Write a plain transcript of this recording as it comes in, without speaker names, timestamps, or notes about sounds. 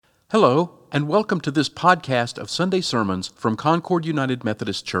Hello, and welcome to this podcast of Sunday sermons from Concord United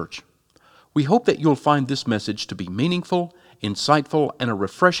Methodist Church. We hope that you'll find this message to be meaningful, insightful, and a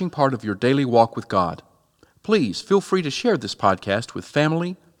refreshing part of your daily walk with God. Please feel free to share this podcast with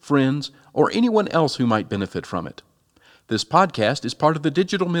family, friends, or anyone else who might benefit from it. This podcast is part of the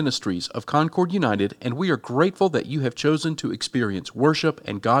digital ministries of Concord United, and we are grateful that you have chosen to experience worship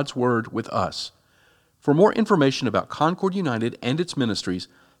and God's Word with us. For more information about Concord United and its ministries,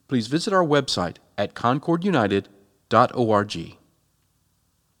 please visit our website at concordunited.org.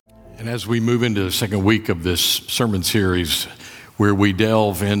 And as we move into the second week of this sermon series, where we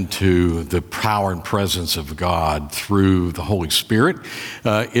delve into the power and presence of God through the Holy Spirit,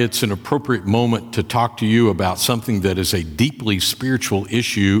 it's an appropriate moment to talk to you about something that is a deeply spiritual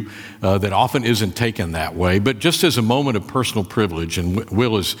issue that often isn't taken that way. But just as a moment of personal privilege, and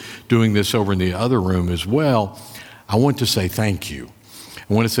Will is doing this over in the other room as well, I want to say thank you.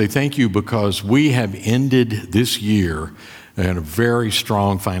 I want to say thank you because we have ended this year in a very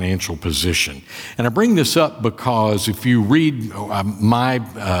strong financial position. And I bring this up because if you read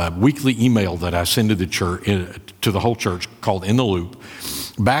my weekly email that I send to the church, to the whole church, called In the Loop,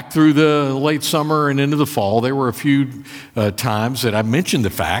 back through the late summer and into the fall, there were a few times that I mentioned the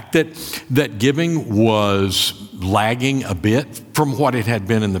fact that giving was lagging a bit from what it had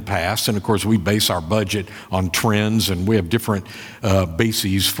been in the past. And of course, we base our budget on trends, and we have different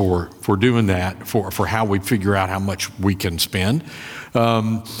bases for doing that, for how we figure out how much we can spend.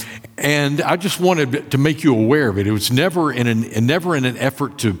 And I just wanted to make you aware of it. It was never in an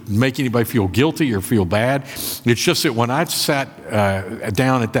effort to make anybody feel guilty or feel bad. It's just that when I sat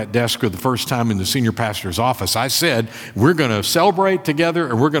down at that desk for the first time in the senior pastor's office, I said, we're going to celebrate together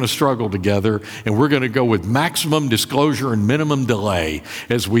and we're going to struggle together, and we're going to go with maximum disclosure and minimum delay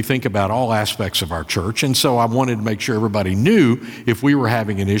as we think about all aspects of our church. And so I wanted to make sure everybody knew if we were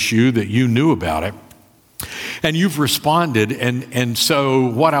having an issue that you knew about it. And you've responded, and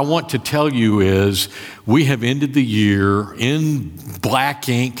so what I want to tell you is we have ended the year in black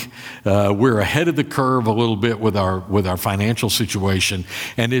ink. We're ahead of the curve a little bit with our financial situation,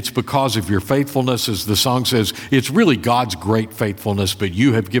 and it's because of your faithfulness. As the song says, it's really God's great faithfulness, but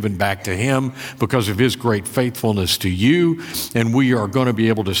you have given back to Him because of His great faithfulness to you, and we are going to be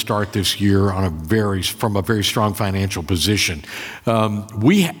able to start this year from a very strong financial position.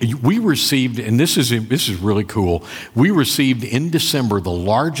 We received, and this is really cool. We received in December the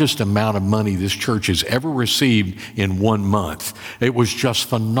largest amount of money this church has ever received in 1 month. It was just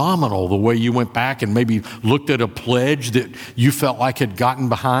phenomenal the way you went back and maybe looked at a pledge that you felt like had gotten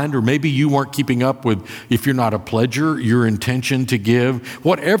behind, or maybe you weren't keeping up with, if you're not a pledger, your intention to give.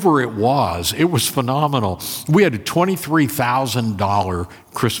 Whatever it was phenomenal. We had a $23,000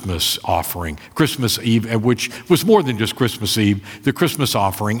 Christmas offering, Christmas Eve, which was more than just Christmas Eve, the Christmas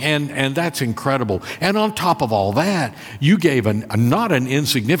offering, and that's incredible. And on top of all that, you gave not an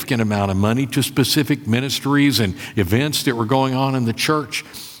insignificant amount of money to specific ministries and events that were going on in the church.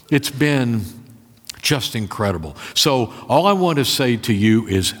 It's been just incredible. So all I want to say to you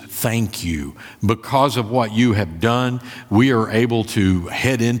is thank you. Because of what you have done, we are able to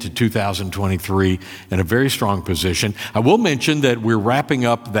head into 2023 in a very strong position. I will mention that we're wrapping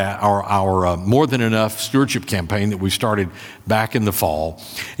up our More Than Enough stewardship campaign that we started back in the fall.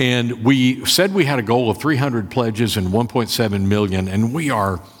 And we said we had a goal of 300 pledges and 1.7 million, and we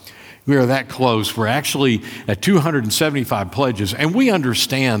are that close. We're actually at 275 pledges, and we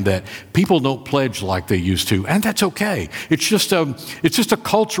understand that people don't pledge like they used to, and that's okay. It's just a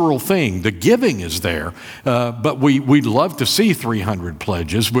cultural thing. The giving is there, but we'd love to see 300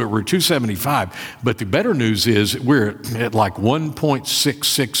 pledges. We're 275, but the better news is we're at like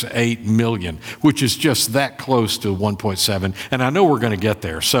 1.668 million, which is just that close to 1.7, and I know we're going to get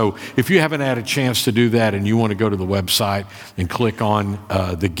there. So if you haven't had a chance to do that and you want to go to the website and click on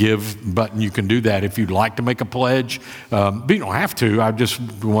the Give button, you can do that if you'd like to make a pledge. But you don't have to. I just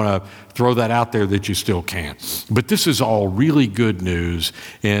want to throw that out there that you still can. But this is all really good news,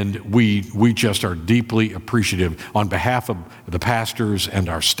 and we just are deeply appreciative on behalf of the pastors and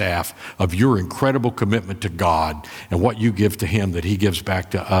our staff of your incredible commitment to God and what you give to Him that He gives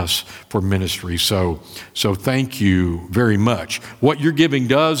back to us for ministry. So thank you very much. What your giving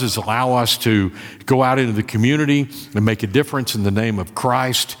does is allow us to go out into the community and make a difference in the name of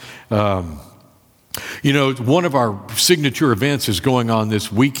Christ. One of our signature events is going on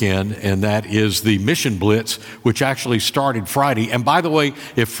this weekend, and that is the Mission Blitz, which actually started Friday. And by the way,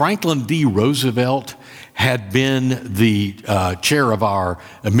 if Franklin D. Roosevelt had been the chair of our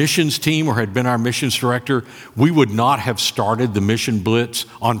missions team or had been our missions director, we would not have started the Mission Blitz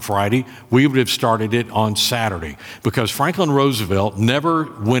on Friday. We would have started it on Saturday, because Franklin Roosevelt never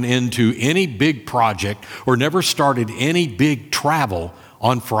went into any big project or never started any big travel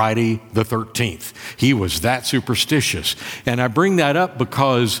on Friday the 13th. He was that superstitious. And I bring that up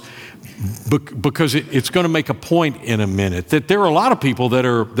because it's going to make a point in a minute that there are a lot of people that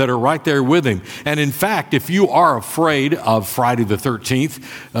are right there with him. And in fact, if you are afraid of Friday the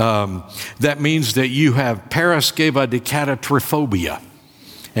 13th, that means that you have paraskevidecatatrophobia.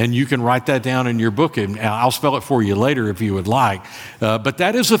 And you can write that down in your book, and I'll spell it for you later if you would like. But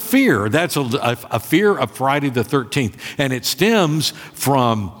that is a fear. That's a fear of Friday the 13th. And it stems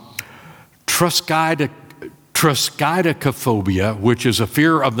from Triskaidekaphobia, which is a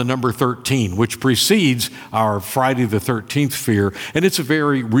fear of the number 13, which precedes our Friday the 13th fear, and it's a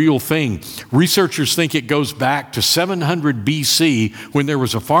very real thing. Researchers think it goes back to 700 BC when there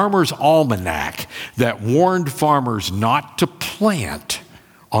was a farmer's almanac that warned farmers not to plant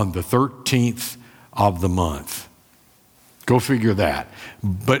on the 13th of the month. Go figure that.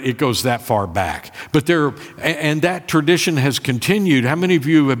 But it goes that far back. And that tradition has continued. How many of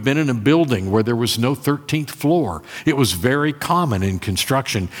you have been in a building where there was no 13th floor? It was very common in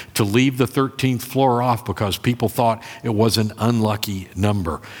construction to leave the 13th floor off because people thought it was an unlucky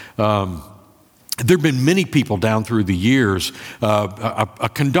number. There have been many people down through the years, a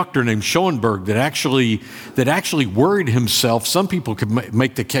conductor named Schoenberg that actually worried himself, some people could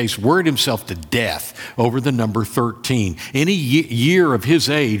make the case, worried himself to death over the number 13. Any year of his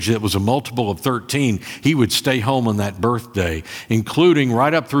age that was a multiple of 13, he would stay home on that birthday, including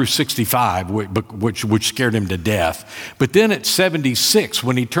right up through 65, which scared him to death. But then at 76,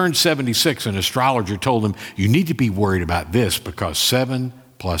 when he turned 76, an astrologer told him, you need to be worried about this because 7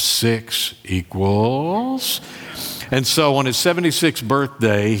 plus 6 equals. And so on his 76th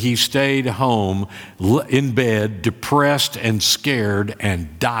birthday, he stayed home in bed, depressed and scared,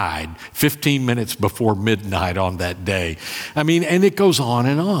 and died 15 minutes before midnight on that day. I mean, and it goes on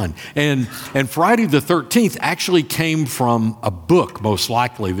and on. And Friday the 13th actually came from a book, most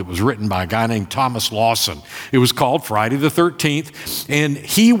likely, that was written by a guy named Thomas Lawson. It was called Friday the 13th, and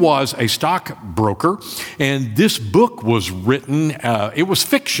he was a stockbroker, and this book was written, it was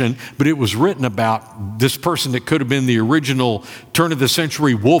fiction, but it was written about this person that could have been the original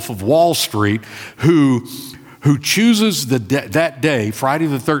turn-of-the-century Wolf of Wall Street, who chooses that day, Friday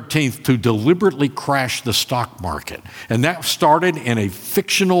the 13th, to deliberately crash the stock market. And that started in a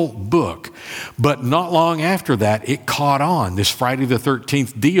fictional book. But not long after that, it caught on, this Friday the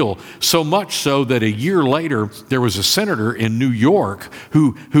 13th deal, so much so that a year later, there was a senator in New York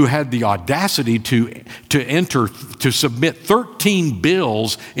who had the audacity to submit 13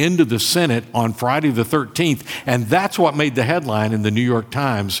 bills into the Senate on Friday the 13th. And that's what made the headline in the New York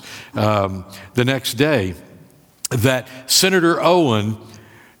Times the next day. That Senator Owen,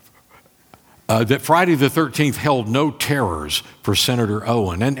 that Friday the 13th held no terrors for Senator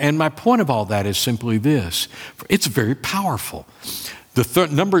Owen. And my point of all that is simply this. It's very powerful. The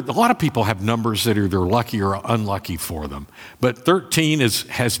number, a lot of people have numbers that are either lucky or unlucky for them. But 13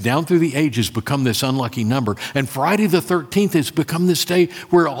 has down through the ages become this unlucky number. And Friday the 13th has become this day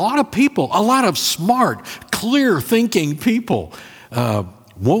where a lot of people, a lot of smart, clear-thinking people,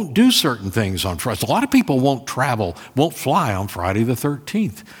 won't do certain things on Friday. A lot of people won't travel, won't fly on Friday the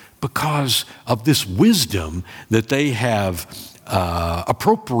 13th because of this wisdom that they have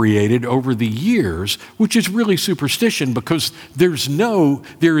appropriated over the years, which is really superstition because there is no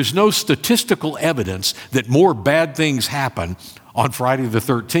statistical evidence that more bad things happen on Friday the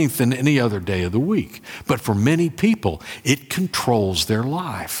 13th than any other day of the week. But for many people, it controls their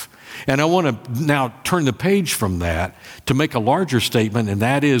life. And I want to now turn the page from that to make a larger statement, and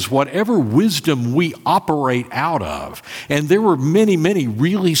that is whatever wisdom we operate out of, and there were many, many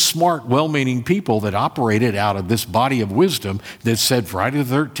really smart, well-meaning people that operated out of this body of wisdom that said Friday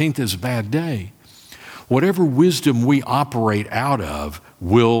the 13th is a bad day. Whatever wisdom we operate out of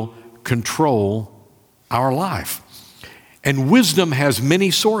will control our life. And wisdom has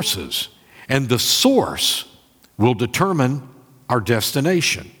many sources, and the source will determine our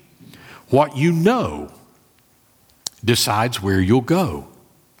destination. What you know decides where you'll go.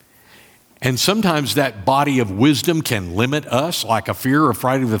 And sometimes that body of wisdom can limit us, like a fear of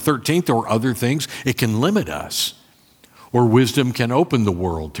Friday the 13th or other things. It can limit us. Or wisdom can open the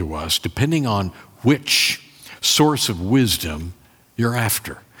world to us, depending on which source of wisdom you're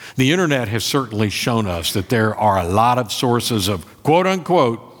after. The internet has certainly shown us that there are a lot of sources of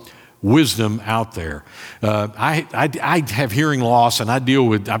quote-unquote wisdom out there. I have hearing loss, and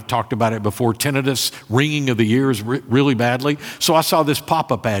I've talked about it before, tinnitus, ringing of the ears really badly. So I saw this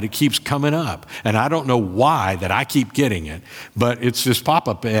pop-up ad. It keeps coming up, and I don't know why that I keep getting it, but it's this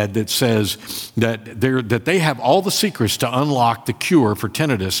pop-up ad that says that they have all the secrets to unlock the cure for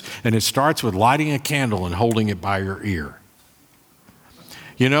tinnitus, and it starts with lighting a candle and holding it by your ear.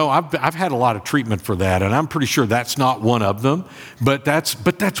 You know, I've had a lot of treatment for that, and I'm pretty sure that's not one of them. But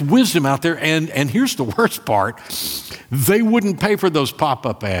that's wisdom out there. And here's the worst part: they wouldn't pay for those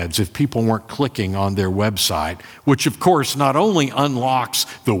pop-up ads if people weren't clicking on their website, which of course not only unlocks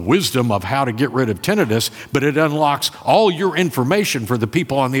the wisdom of how to get rid of tinnitus, but it unlocks all your information for the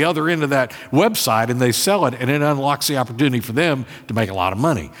people on the other end of that website, and they sell it, and it unlocks the opportunity for them to make a lot of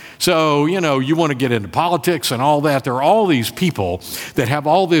money. So, you know, you want to get into politics and all that. There are all these people that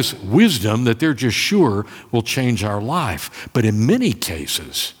have all this wisdom that they're just sure will change our life. But in many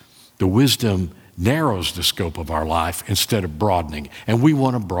cases, the wisdom narrows the scope of our life instead of broadening, and we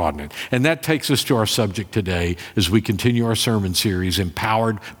want to broaden it. And that takes us to our subject today as we continue our sermon series,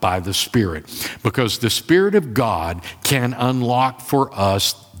 Empowered by the Spirit, because the Spirit of God can unlock for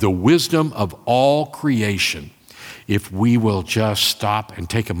us the wisdom of all creation if we will just stop and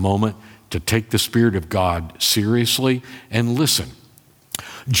take a moment to take the Spirit of God seriously and listen.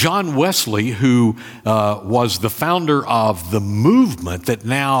 John Wesley, who was the founder of the movement that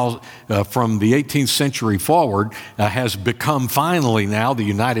now, from the 18th century forward, has become finally now the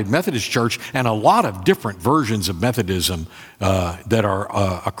United Methodist Church, and a lot of different versions of Methodism that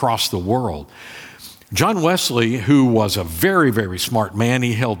are across the world. John Wesley, who was a very, very smart man,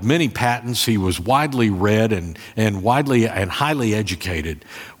 he held many patents, he was widely read and widely and highly educated,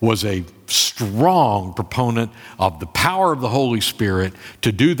 was a strong proponent of the power of the Holy Spirit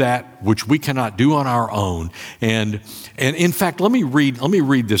to do that which we cannot do on our own. And in fact, let me read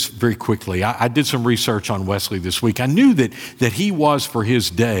this very quickly. I did some research on Wesley this week. I knew that he was, for his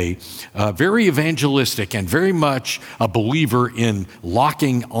day, very evangelistic and very much a believer in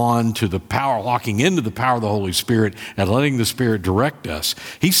locking into the power of the Holy Spirit and letting the Spirit direct us.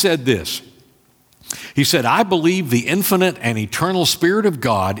 He said this. He said, "I believe the infinite and eternal Spirit of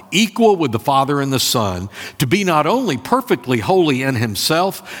God, equal with the Father and the Son, to be not only perfectly holy in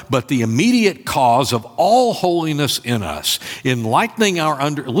himself, but the immediate cause of all holiness in us, enlightening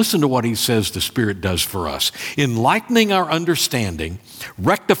listen to what he says the Spirit does for us, enlightening our understanding,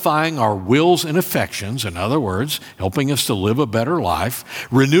 rectifying our wills and affections, in other words, helping us to live a better life,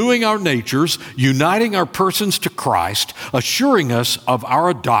 renewing our natures, uniting our persons to Christ, assuring us of our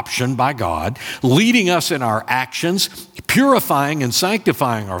adoption by God, leading us in our actions, purifying and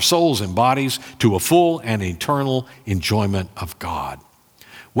sanctifying our souls and bodies to a full and eternal enjoyment of God."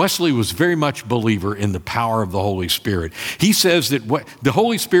 Wesley was very much a believer in the power of the Holy Spirit. He says that the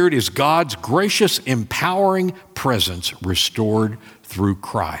Holy Spirit is God's gracious, empowering presence restored through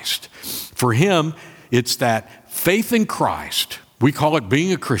Christ. For him, it's that faith in Christ. We call it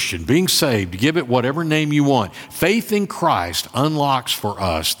being a Christian, being saved, give it whatever name you want. Faith in Christ unlocks for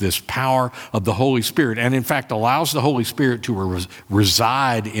us this power of the Holy Spirit, and in fact allows the Holy Spirit to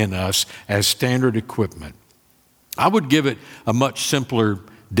reside in us as standard equipment. I would give it a much simpler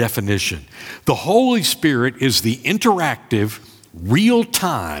definition. The Holy Spirit is the interactive,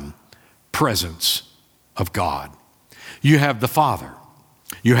 real-time presence of God. You have the Father.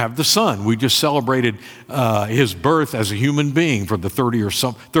 You have the Son. We just celebrated his birth as a human being for the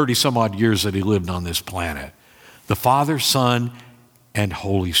 30 some odd years that he lived on this planet. The Father, Son, and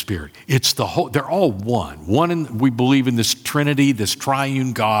Holy Spirit. They're all one. We believe in this Trinity, this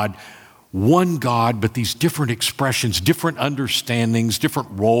triune God, one God, but these different expressions, different understandings, different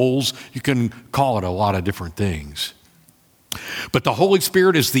roles. You can call it a lot of different things. But the Holy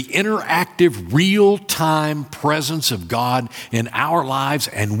Spirit is the interactive, real-time presence of God in our lives,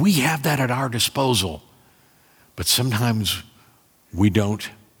 and we have that at our disposal. But sometimes we don't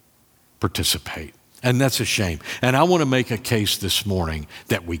participate, and that's a shame. And I want to make a case this morning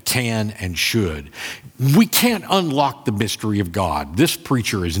that we can and should. We can't unlock the mystery of God. This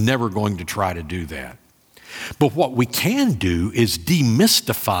preacher is never going to try to do that. But what we can do is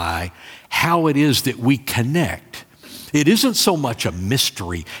demystify how it is that we connect. It isn't so much a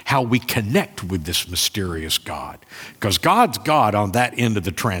mystery how we connect with this mysterious God, because God's God on that end of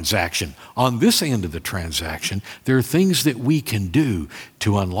the transaction. On this end of the transaction, there are things that we can do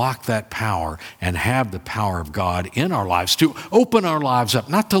to unlock that power and have the power of God in our lives, to open our lives up,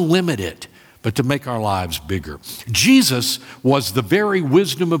 not to limit it, but to make our lives bigger. Jesus was the very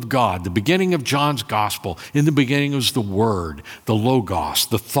wisdom of God. The beginning of John's gospel, in the beginning was the Word, the Logos,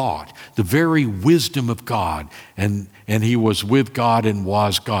 the thought, the very wisdom of God. And he was with God and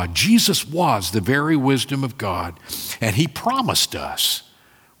was God. Jesus was the very wisdom of God. And he promised us,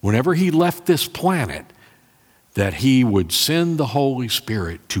 whenever he left this planet, that he would send the Holy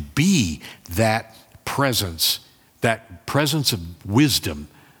Spirit to be that presence of wisdom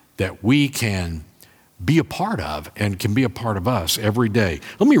that we can be a part of and can be a part of us every day.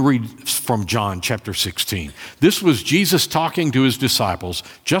 Let me read from John chapter 16. This was Jesus talking to his disciples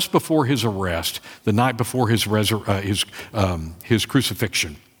just before his arrest, the night before his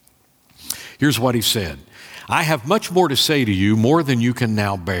crucifixion. Here's what he said. I have much more to say to you, more than you can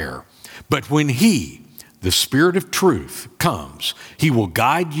now bear. But when he, the Spirit of truth, comes, he will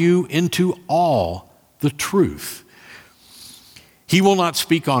guide you into all the truth. He will not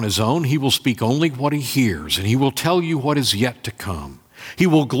speak on his own. He will speak only what he hears, and he will tell you what is yet to come. He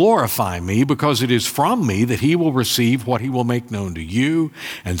will glorify me because it is from me that he will receive what he will make known to you,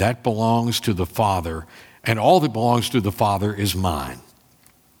 and that belongs to the Father, and all that belongs to the Father is mine.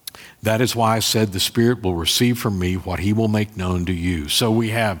 That is why I said the Spirit will receive from me what he will make known to you. So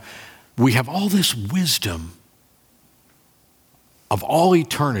we have all this wisdom of all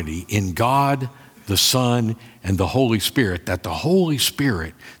eternity in God, the Son, and the Holy Spirit, that the Holy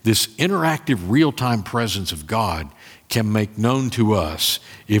Spirit, this interactive real-time presence of God, can make known to us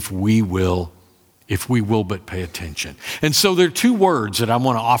if we will but pay attention. And so there are two words that I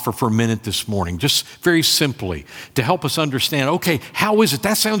want to offer for a minute this morning, just very simply, to help us understand, okay, how is it?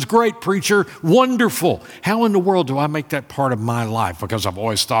 That sounds great, preacher. Wonderful. How in the world do I make that part of my life? Because I've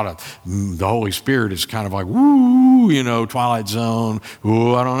always thought of the Holy Spirit is kind of like, woo, Twilight Zone.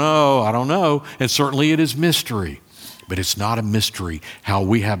 Ooh, I don't know. And certainly it is mystery. But it's not a mystery how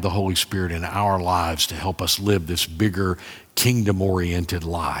we have the Holy Spirit in our lives to help us live this bigger, kingdom-oriented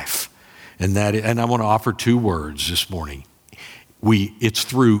life. And I want to offer two words this morning. It's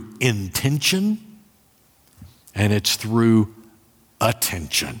through intention and it's through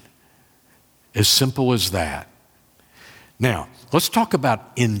attention. As simple as that. Now, let's talk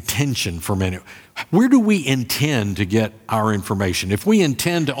about intention for a minute. Where do we intend to get our information? If we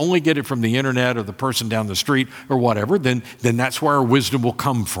intend to only get it from the internet or the person down the street or whatever, then that's where our wisdom will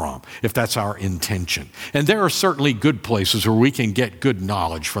come from, if that's our intention. And there are certainly good places where we can get good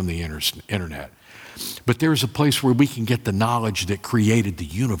knowledge from the internet. But there's a place where we can get the knowledge that created the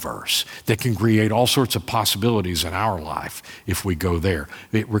universe, that can create all sorts of possibilities in our life if we go there.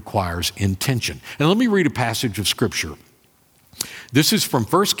 It requires intention. And let me read a passage of Scripture. This is from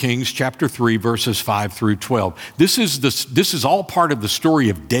 1 Kings chapter 3, verses 5 through 12. This is all part of the story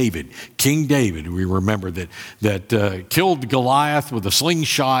of David, King David. We remember that killed Goliath with a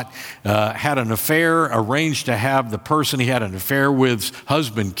slingshot, had an affair, arranged to have the person he had an affair with's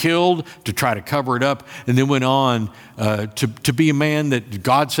husband killed to try to cover it up, and then went on to be a man that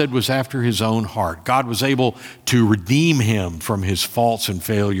God said was after his own heart. God was able to redeem him from his faults and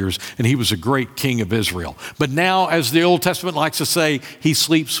failures, and he was a great king of Israel. But now, as the Old Testament likes to say, he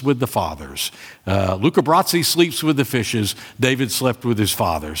sleeps with the fathers. Luca Brasi sleeps with the fishes. David slept with his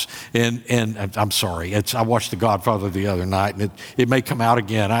fathers. And I'm sorry, I watched The Godfather the other night, and it may come out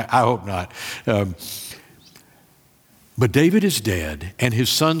again. I hope not. But David is dead, and his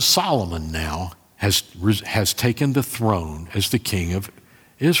son Solomon now has taken the throne as the king of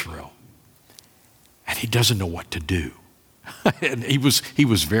Israel. And he doesn't know what to do. And he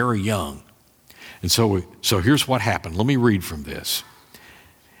was very young. And so here's what happened. Let me read from this.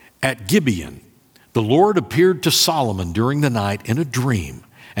 At Gibeon, the Lord appeared to Solomon during the night in a dream.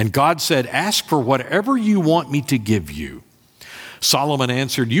 And God said, ask for whatever you want me to give you. Solomon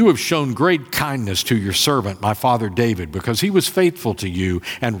answered, you have shown great kindness to your servant, my father David, because he was faithful to you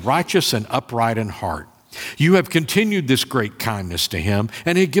and righteous and upright in heart. You have continued this great kindness to him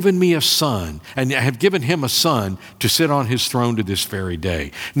and have given me a son, and have given him a son to sit on his throne to this very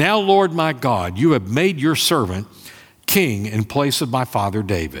day. Now, Lord my God, you have made your servant king in place of my father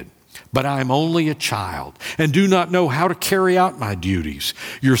David. But I am only a child and do not know how to carry out my duties.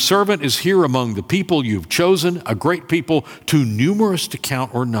 Your servant is here among the people you've chosen, a great people too numerous to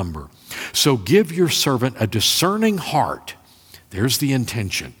count or number. So give your servant a discerning heart. There's the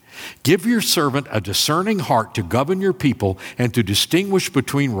intention. Give your servant a discerning heart to govern your people and to distinguish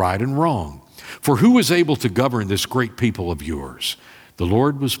between right and wrong. For who is able to govern this great people of yours? The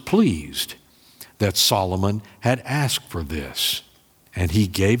Lord was pleased that Solomon had asked for this. And he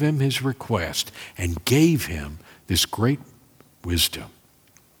gave him his request and gave him this great wisdom.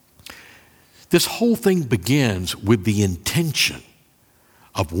 This whole thing begins with the intention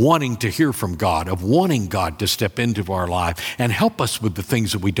of wanting to hear from God, of wanting God to step into our life and help us with the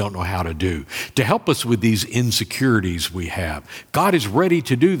things that we don't know how to do, to help us with these insecurities we have. God is ready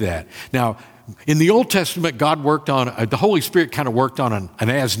to do that. Now, in the Old Testament, God worked on, the Holy Spirit kind of worked on an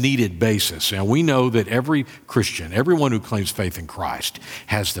as-needed basis. And we know that every Christian, everyone who claims faith in Christ,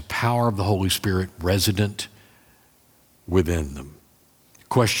 has the power of the Holy Spirit resident within them. The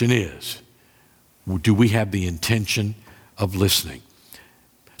question is, do we have the intention of listening?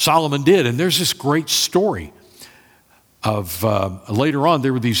 Solomon did, and there's this great story of later on,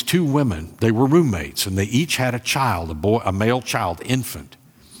 there were these two women. They were roommates, and they each had a child, a male child, infant.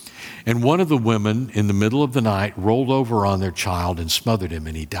 And one of the women, in the middle of the night, rolled over on their child and smothered him,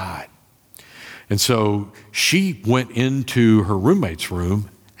 and he died. And so she went into her roommate's room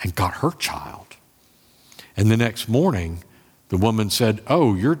and got her child. And the next morning, the woman said,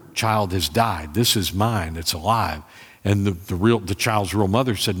 "Oh, your child has died. This is mine. It's alive." And the child's real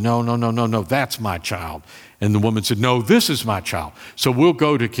mother said, No, that's my child. And the woman said, "No, this is my child. So we'll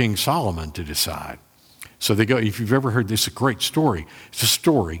go to King Solomon to decide." So they go, if you've ever heard this, it's a great story. It's a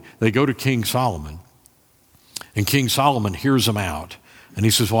story. They go to King Solomon, and King Solomon hears them out. And he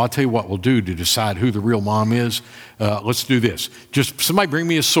says, "Well, I'll tell you what we'll do to decide who the real mom is. Let's do this. Just somebody bring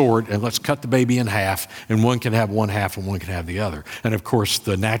me a sword and let's cut the baby in half, and one can have one half and one can have the other." And of course,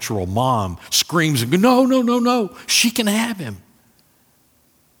 the natural mom screams and goes, No, she can have him.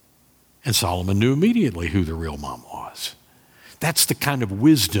 And Solomon knew immediately who the real mom was. That's the kind of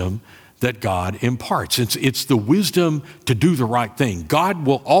wisdom that God imparts. It's the wisdom to do the right thing. God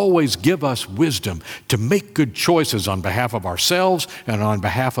will always give us wisdom to make good choices on behalf of ourselves and on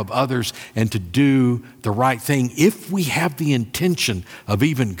behalf of others, and to do the right thing if we have the intention of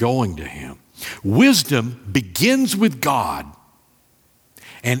even going to Him. Wisdom begins with God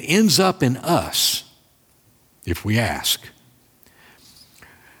and ends up in us if we ask.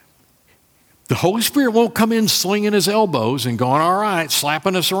 The Holy Spirit won't come in slinging His elbows and going, "All right,"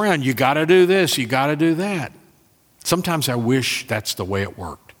 slapping us around. "You got to do this, you got to do that." Sometimes I wish that's the way it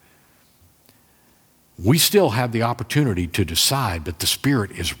worked. We still have the opportunity to decide, but the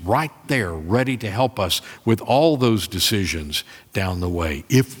Spirit is right there ready to help us with all those decisions down the way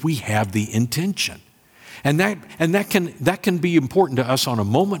if we have the intention. And that can be important to us on a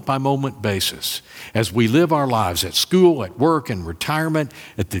moment-by-moment basis as we live our lives at school, at work, in retirement,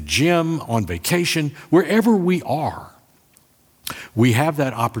 at the gym, on vacation, wherever we are. We have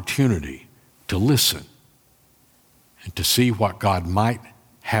that opportunity to listen and to see what God might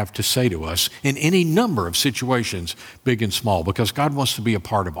have to say to us in any number of situations, big and small, because God wants to be a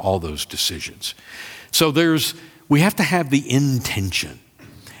part of all those decisions. So we have to have the intention,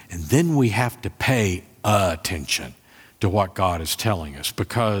 and then we have to pay attention to what God is telling us,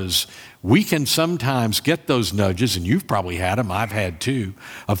 because we can sometimes get those nudges, and you've probably had them, I've had too,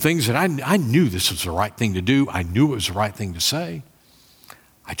 of things that I knew this was the right thing to do, I knew it was the right thing to say,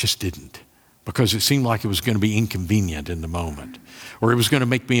 I just didn't, because it seemed like it was going to be inconvenient in the moment, or it was going to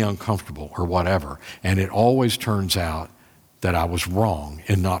make me uncomfortable or whatever, and it always turns out that I was wrong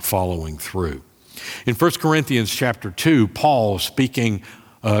in not following through. In 1 Corinthians chapter 2, Paul speaking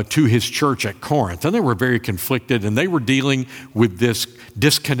to his church at Corinth. And they were very conflicted, and they were dealing with this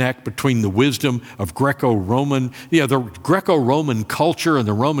disconnect between the wisdom of Greco-Roman, the Greco-Roman culture and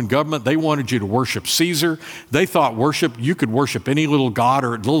the Roman government. They wanted you to worship Caesar. They thought you could worship any little god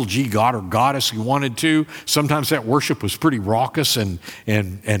or little g god or goddess you wanted to. Sometimes that worship was pretty raucous and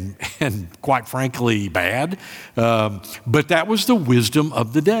quite frankly bad. But that was the wisdom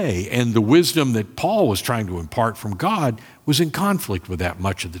of the day. And the wisdom that Paul was trying to impart from God was in conflict with that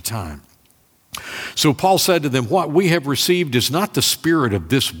much of the time. So Paul said to them, "What we have received is not the spirit of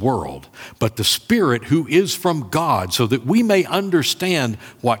this world, but the Spirit who is from God, so that we may understand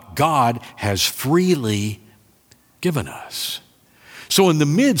what God has freely given us." So in the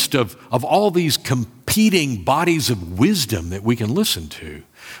midst of all these competing bodies of wisdom that we can listen to,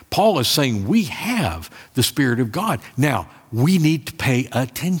 Paul is saying we have the Spirit of God. Now, we need to pay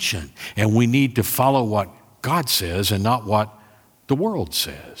attention, and we need to follow what God says and not what the world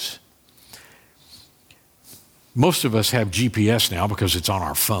says. Most of us have GPS now because it's on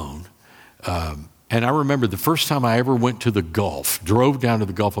our phone. And I remember the first time I ever went to the Gulf, drove down to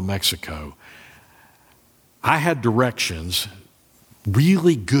the Gulf of Mexico, I had directions,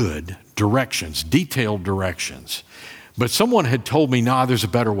 really good directions, detailed directions. But someone had told me, there's a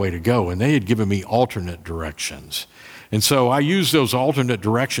better way to go, and they had given me alternate directions. And so I used those alternate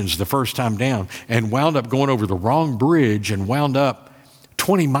directions the first time down and wound up going over the wrong bridge and wound up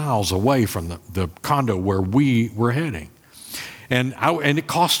 20 miles away from the condo where we were heading. And it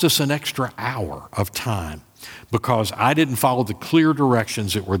cost us an extra hour of time. because I didn't follow the clear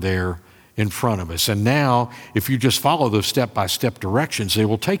directions that were there in front of us. And now, if you just follow those step-by-step directions, they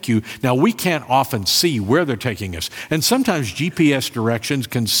will take you. Now, we can't often see where they're taking us. And sometimes GPS directions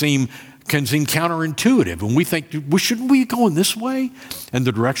can seem counterintuitive. And we think, well, shouldn't we go in this way? And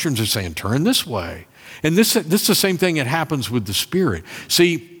the directions are saying, turn this way. And this is the same thing that happens with the Spirit.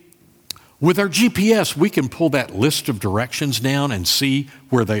 See, with our GPS, we can pull that list of directions down and see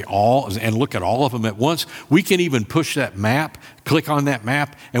where they all, and look at all of them at once. We can even push that map, click on that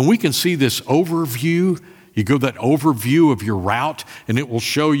map, and we can see this overview. You go that overview of your route, and it will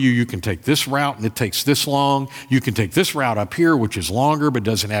show you can take this route, and it takes this long. You can take this route up here, which is longer but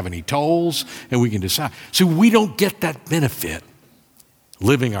doesn't have any tolls, and we can decide. See, we don't get that benefit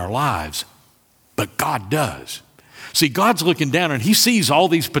living our lives, but God does. See, God's looking down and he sees all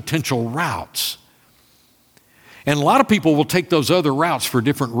these potential routes. And a lot of people will take those other routes for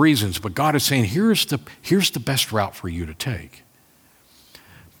different reasons, but God is saying, here's the best route for you to take.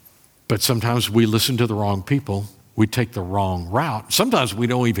 But sometimes we listen to the wrong people. We take the wrong route. Sometimes we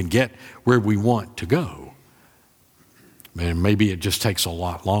don't even get where we want to go. And maybe it just takes a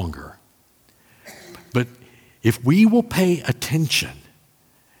lot longer. But if we will pay attention,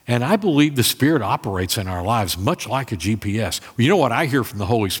 and I believe the Spirit operates in our lives much like a GPS. You know what I hear from the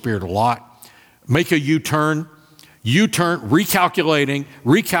Holy Spirit a lot? Make a U-turn, recalculating,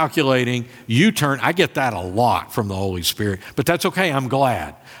 U-turn. I get that a lot from the Holy Spirit, but that's okay. I'm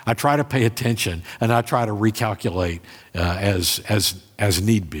glad. I try to pay attention and I try to recalculate as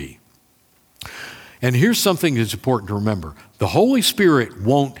need be. And here's something that's important to remember. The Holy Spirit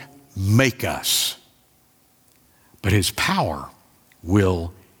won't make us, but his power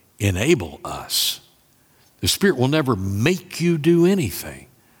will enable us. The Spirit will never make you do anything,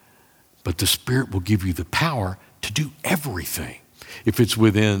 but the Spirit will give you the power to do everything if it's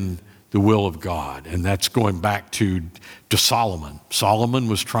within the will of God. And that's going back to Solomon. Solomon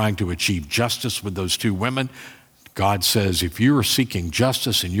was trying to achieve justice with those two women. God says, if you are seeking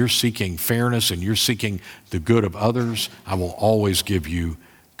justice and you're seeking fairness and you're seeking the good of others, I will always give you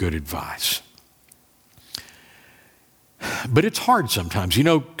good advice. But it's hard sometimes. You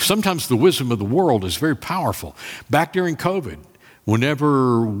know, sometimes the wisdom of the world is very powerful. Back during COVID,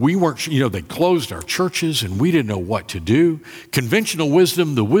 whenever we weren't, they closed our churches and we didn't know what to do. Conventional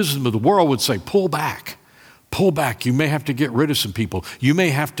wisdom, the wisdom of the world would say, pull back. Pull back. You may have to get rid of some people. You may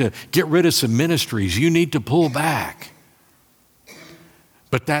have to get rid of some ministries. You need to pull back.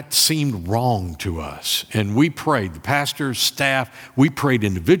 But that seemed wrong to us. And we prayed, the pastors, staff, we prayed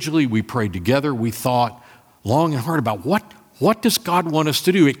individually, we prayed together. We thought long and hard about what does God want us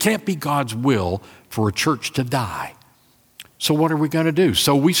to do? It can't be God's will for a church to die. So what are we going to do?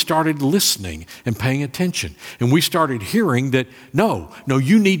 So we started listening and paying attention. And we started hearing that, no,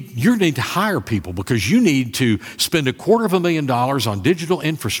 you need to hire people because you need to spend $250,000 on digital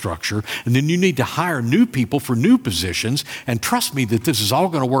infrastructure, and then you need to hire new people for new positions. And trust me that this is all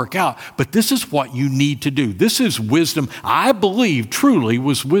going to work out, but this is what you need to do. This is wisdom, I believe truly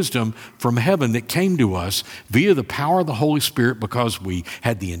was wisdom from heaven that came to us via the power of the Holy Spirit because we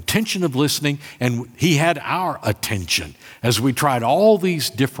had the intention of listening and he had our attention as we tried all these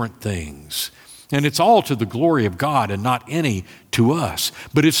different things. And it's all to the glory of God and not any to us.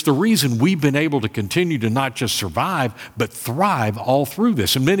 But it's the reason we've been able to continue to not just survive, but thrive all through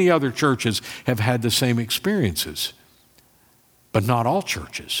this. And many other churches have had the same experiences, but not all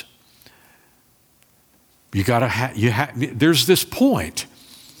churches. There's this point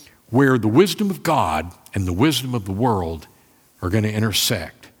where the wisdom of God and the wisdom of the world are going to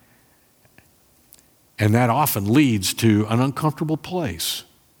intersect. And that often leads to an uncomfortable place.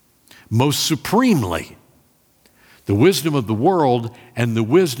 Most supremely, the wisdom of the world and the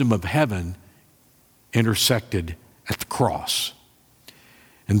wisdom of heaven intersected at the cross.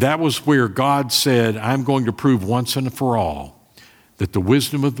 And that was where God said, I'm going to prove once and for all that the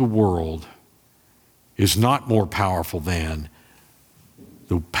wisdom of the world is not more powerful than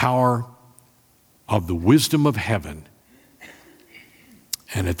the power of the wisdom of heaven.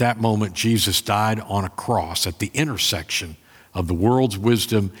 And at that moment, Jesus died on a cross at the intersection of the world's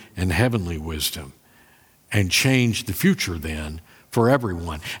wisdom and heavenly wisdom and changed the future then for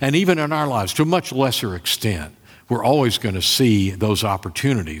everyone. And even in our lives, to a much lesser extent, we're always going to see those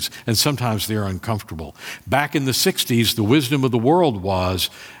opportunities, and sometimes they're uncomfortable. Back in the 60s, the wisdom of the world was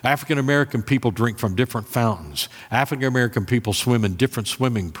African American people drink from different fountains. African American people swim in different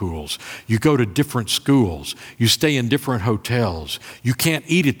swimming pools. You go to different schools. You stay in different hotels. You can't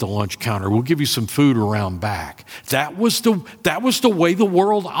eat at the lunch counter. We'll give you some food around back. That was the way the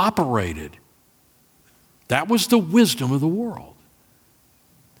world operated. That was the wisdom of the world.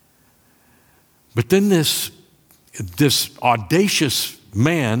 But then this audacious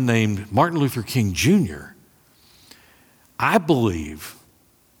man named Martin Luther King Jr., I believe,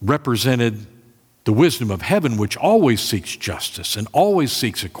 represented the wisdom of heaven, which always seeks justice and always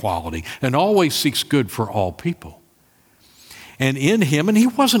seeks equality and always seeks good for all people. And in him, and he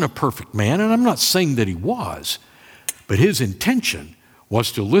wasn't a perfect man, and I'm not saying that he was, but his intention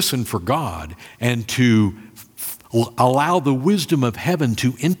was to listen for God and to allow the wisdom of heaven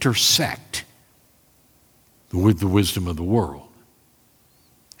to intersect with the wisdom of the world.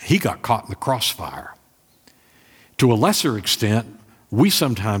 He got caught in the crossfire. To a lesser extent, we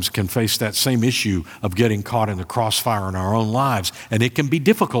sometimes can face that same issue of getting caught in the crossfire in our own lives, and it can be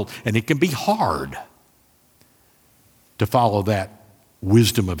difficult and it can be hard to follow that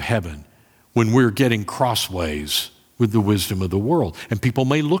wisdom of heaven when we're getting crossways with the wisdom of the world. And people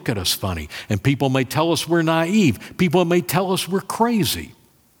may look at us funny, and people may tell us we're naive. People may tell us we're crazy.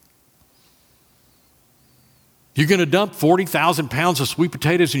 You're going to dump 40,000 pounds of sweet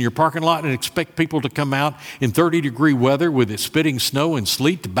potatoes in your parking lot and expect people to come out in 30-degree weather with it spitting snow and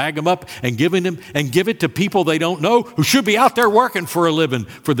sleet to bag them up and give it to people they don't know who should be out there working for a living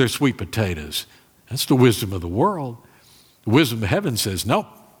for their sweet potatoes. That's the wisdom of the world. The wisdom of heaven says, nope,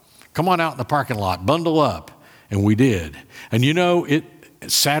 come on out in the parking lot, bundle up. And we did. And you know,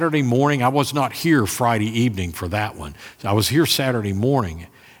 Saturday morning, I was not here Friday evening for that one. I was here Saturday morning.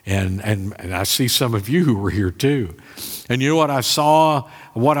 And I see some of you who were here too. And you know what I saw?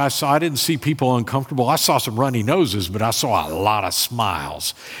 I didn't see people uncomfortable. I saw some runny noses, but I saw a lot of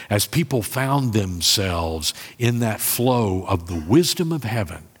smiles as people found themselves in that flow of the wisdom of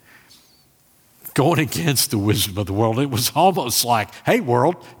heaven, going against the wisdom of the world. It was almost like, hey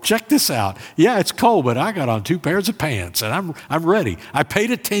world, check this out. Yeah, it's cold, but I got on 2 pairs of pants and I'm ready. I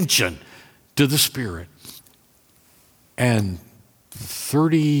paid attention to the Spirit. And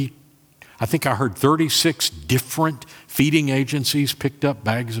I think I heard 36 different feeding agencies picked up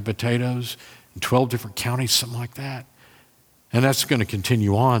bags of potatoes in 12 different counties, something like that. And that's going to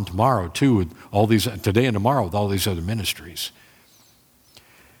continue on tomorrow too, with all these, today and tomorrow with all these other ministries.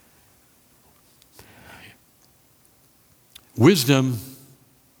 Wisdom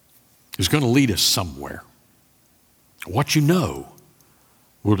is going to lead us somewhere. What you know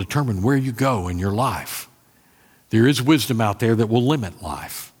will determine where you go in your life. There is wisdom out there that will limit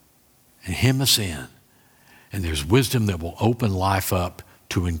life and hem us in. And there's wisdom that will open life up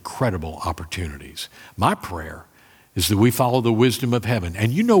to incredible opportunities. My prayer is that we follow the wisdom of heaven.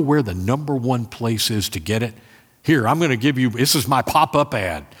 And you know where the number one place is to get it? Here, I'm going to give you, this is my pop-up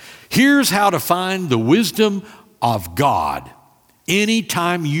ad. Here's how to find the wisdom of God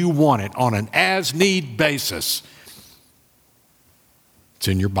anytime you want it on an as-need basis. It's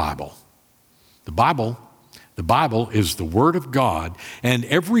in your Bible. The Bible is the Word of God, and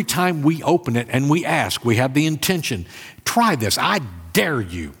every time we open it and we ask, we have the intention, try this. I dare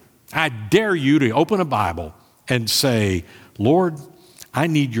you to open a Bible and say, Lord, I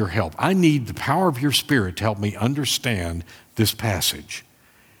need your help. I need the power of your Spirit to help me understand this passage.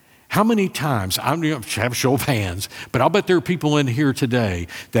 How many times, I'm going to have a show of hands, but I'll bet there are people in here today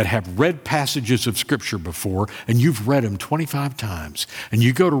that have read passages of Scripture before, and you've read them 25 times, and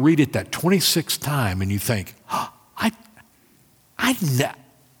you go to read it that 26th time, and you think, I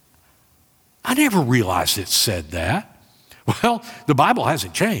never realized it said that. Well, the Bible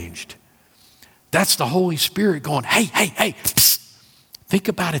hasn't changed. That's the Holy Spirit going, hey, psst, think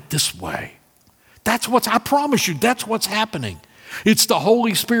about it this way. I promise you, that's what's happening. It's the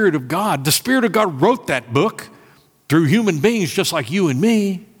Holy Spirit of God. The Spirit of God wrote that book through human beings just like you and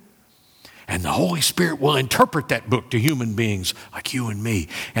me. And the Holy Spirit will interpret that book to human beings like you and me.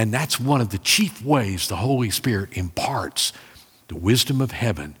 And that's one of the chief ways the Holy Spirit imparts the wisdom of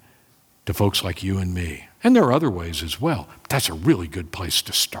heaven to folks like you and me. And there are other ways as well. But that's a really good place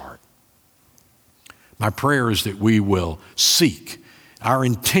to start. My prayer is that we will seek. Our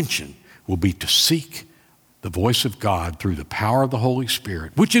intention will be to seek the voice of God through the power of the Holy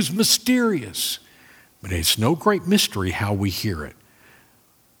Spirit, which is mysterious, but it's no great mystery how we hear it.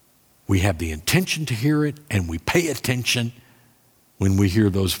 We have the intention to hear it, and we pay attention when we hear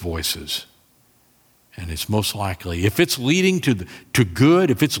those voices. And it's most likely, if it's leading to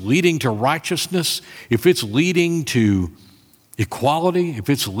good, if it's leading to righteousness, if it's leading to equality, if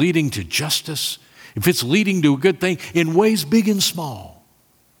it's leading to justice, if it's leading to a good thing in ways big and small,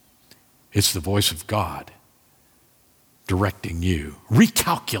 it's the voice of God directing you,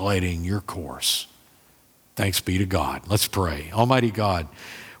 recalculating your course. Thanks be to God. Let's pray. Almighty God,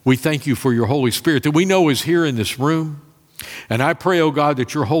 we thank you for your Holy Spirit that we know is here in this room. And I pray, oh God,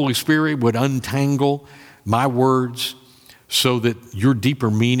 that your Holy Spirit would untangle my words so that your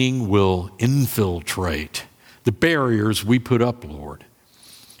deeper meaning will infiltrate the barriers we put up, Lord.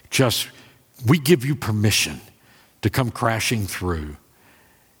 We give you permission to come crashing through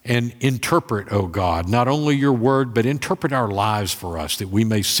and interpret, oh God, not only your word, but interpret our lives for us, that we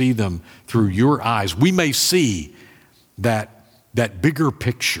may see them through your eyes. We may see that bigger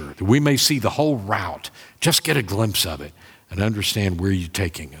picture, that we may see the whole route, just get a glimpse of it and understand where you're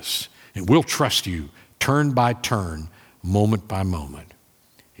taking us. And we'll trust you turn by turn, moment by moment.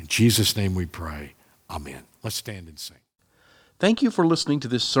 In Jesus' name we pray. Amen. Let's stand and sing. Thank you for listening to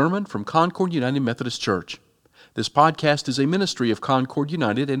this sermon from Concord United Methodist Church. This podcast is a ministry of Concord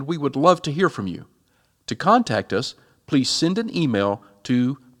United, and we would love to hear from you. To contact us, please send an email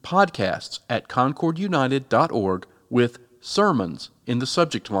to podcasts@concordunited.org with sermons in the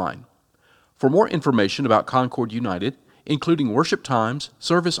subject line. For more information about Concord United, including worship times,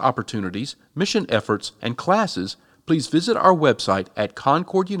 service opportunities, mission efforts, and classes, please visit our website at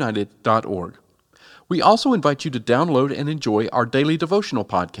concordunited.org. We also invite you to download and enjoy our daily devotional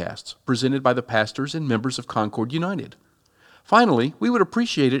podcasts presented by the pastors and members of Concord United. Finally, we would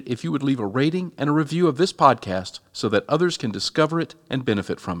appreciate it if you would leave a rating and a review of this podcast so that others can discover it and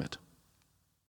benefit from it.